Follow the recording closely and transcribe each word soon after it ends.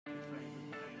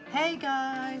Hey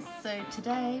guys, so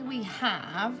today we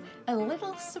have a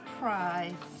little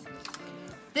surprise.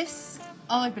 This,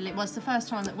 I believe, was the first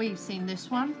time that we've seen this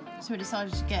one, so we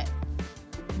decided to get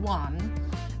one,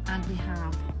 and we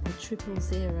have a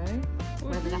 000.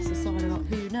 Whether that's a sign or not,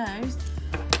 who knows.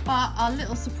 But our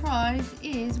little surprise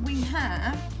is we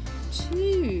have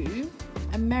 2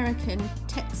 American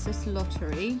Texas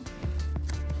Lottery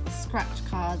scratch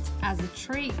cards as a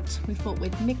treat. We thought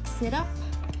we'd mix it up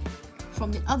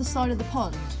from the other side of the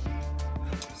pond.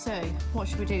 So what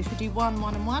should we do? Should we do one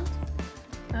and one?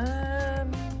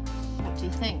 What do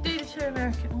you think? Do the 2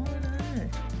 American. Oh, I don't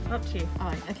know. Up to you.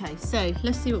 Alright, okay, so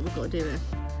let's see what we've got to do here.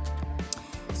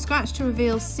 Scratch to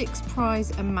reveal 6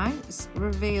 prize amounts.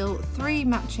 Reveal 3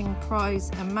 matching prize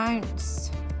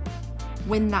amounts.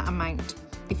 Win that amount.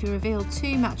 If you reveal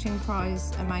 2 matching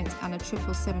prize amounts and a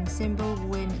 777 symbol,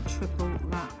 win triple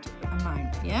that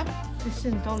amount. Yeah? This is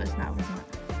in dollars now, isn't it?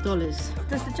 Dollars.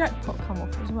 Does the jackpot come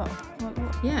off as well? Like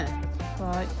what? Yeah.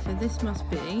 Right. So this must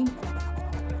be.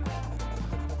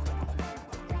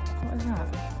 What is that?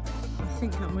 I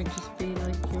think that might just be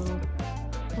like your.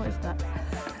 What is that?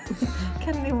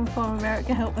 Can anyone from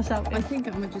America help us out? I think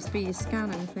that might just be your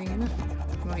scanning thing, isn't it?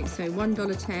 Right. So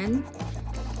 $1.10,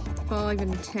 5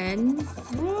 and 10s.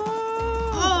 Whoa!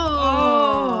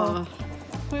 Oh!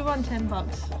 We won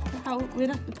 $10. How? We'd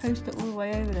have to post it all the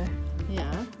way over there.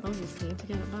 Yeah, obviously, to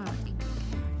get it back.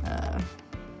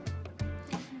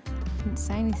 Didn't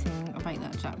say anything about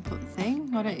that jackpot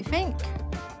thing, why don't you think?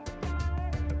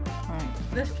 Right.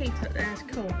 Let's keep it there, it's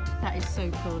cool. That is so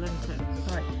cool, isn't it?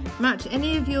 Right. Match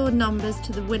any of your numbers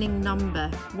to the winning number.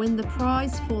 Win the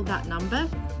prize for that number.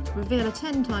 Reveal a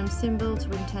 10 times symbol to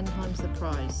win 10 times the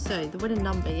prize. So, the winning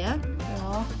number, yeah?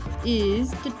 Yeah.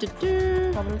 Is...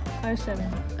 07.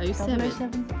 07.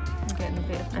 007. I'm getting a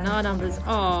bit of And our numbers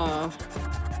are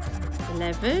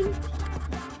 11,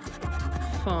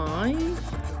 5,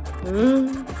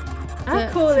 How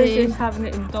cool is this having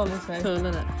it in dollars though? Cool,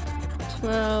 isn't it?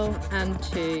 12 and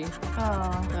 2.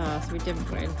 Oh. Oh, so we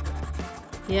didn't win.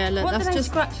 Yeah, look, What that's do they just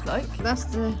scratch like? that's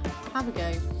the have a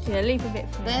go. Yeah, leave a bit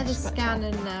for They're me. the scan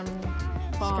and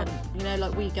bar, you know,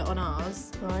 like we get on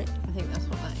ours. Right. I think that's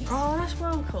what that is. Oh, that's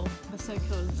well cool. That's so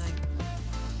cool, isn't it?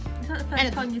 Is that the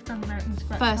first time you've done American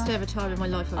scratch? First ever time in my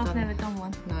life I've done never it. done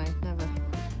one. No, never.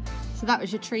 So that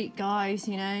was your treat, guys,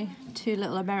 you know, 2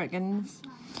 little Americans.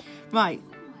 Right,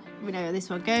 we know where this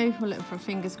one go. We're looking for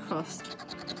fingers crossed.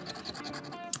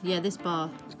 Yeah, this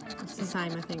bar, it's the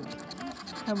same, I think.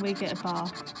 And we get a bar.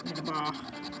 Get a bar.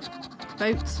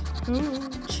 Boat,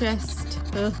 chest,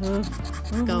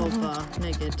 gold bar,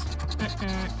 no good.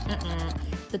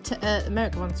 The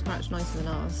American one scratched nicer than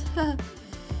ours.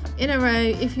 In a row,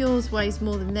 if yours weighs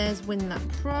more than theirs, win that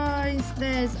prize.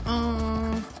 Theirs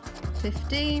are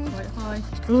 15. Quite high.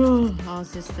 Oh,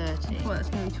 ours is 30. Well,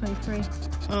 that's maybe 23.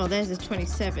 Oh, theirs is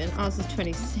 27. Ours is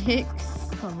 26.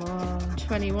 Come on.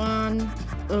 21.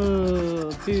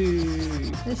 Oh,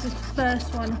 boo. This is the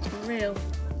first one for real.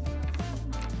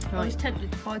 I was Right,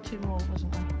 tempted to buy 2 more,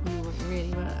 wasn't I? you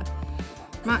really were.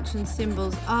 Matching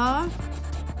symbols are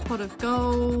pot of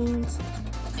gold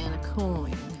and a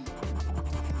coin.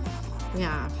 We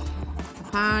have a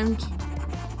pound,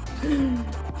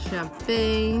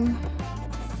 champagne,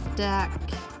 stack,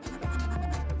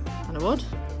 and a what?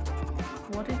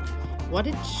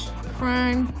 Wattage,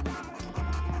 crown,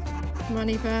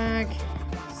 money bag,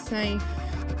 safe,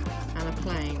 and a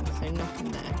plane. So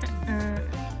nothing there.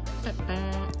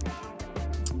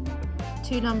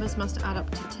 2 numbers must add up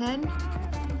to 10.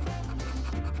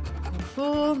 And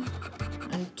 4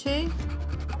 and 2.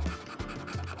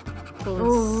 4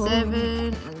 and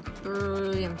 7 and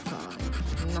 3 and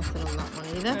 5. Nothing on that one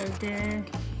either. Oh dear.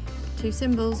 2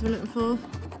 symbols we're looking for.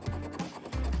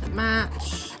 That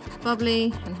match.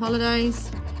 Bubbly and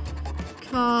holidays.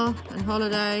 Car and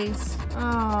holidays.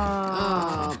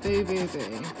 Ah. Oh, boo boo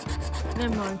boo.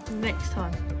 Never mind. Next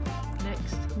time.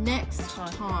 Next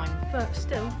time. But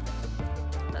still,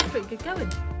 that's pretty good going.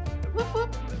 Whoop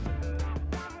whoop.